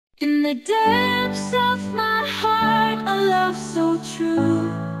In the depths of my heart, a love so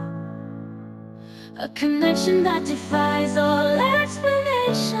true, a connection that defies all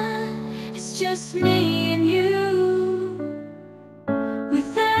explanation. It's just me and you.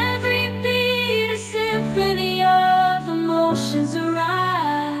 With every beat, a symphony of emotions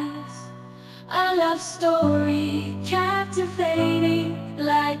arise. A love story captivating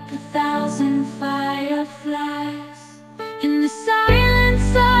like 1,000 fireflies. In the silence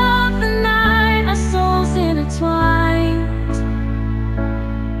of the night, our souls intertwined,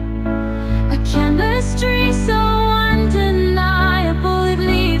 a chemistry so undeniable it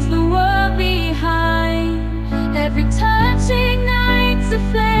leaves the world behind. Every touch ignites a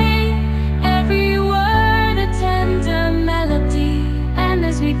flame, every word a tender melody, and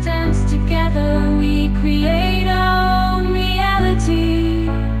as we dance together we create our own reality.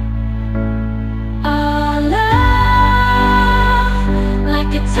 Our love,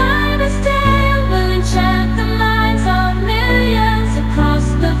 like a timeless tale, will enchant the minds of millions across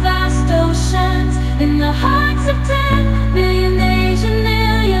the vast oceans. In the hearts of 10 million Asian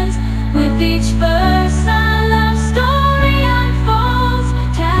millions, with each verse our love story unfolds,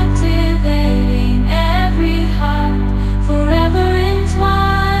 captivating every heart, forever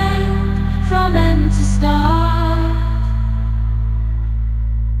entwined from end to start.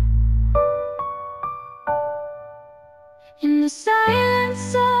 In the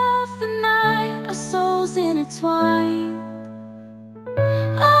silence of the night, our souls intertwine,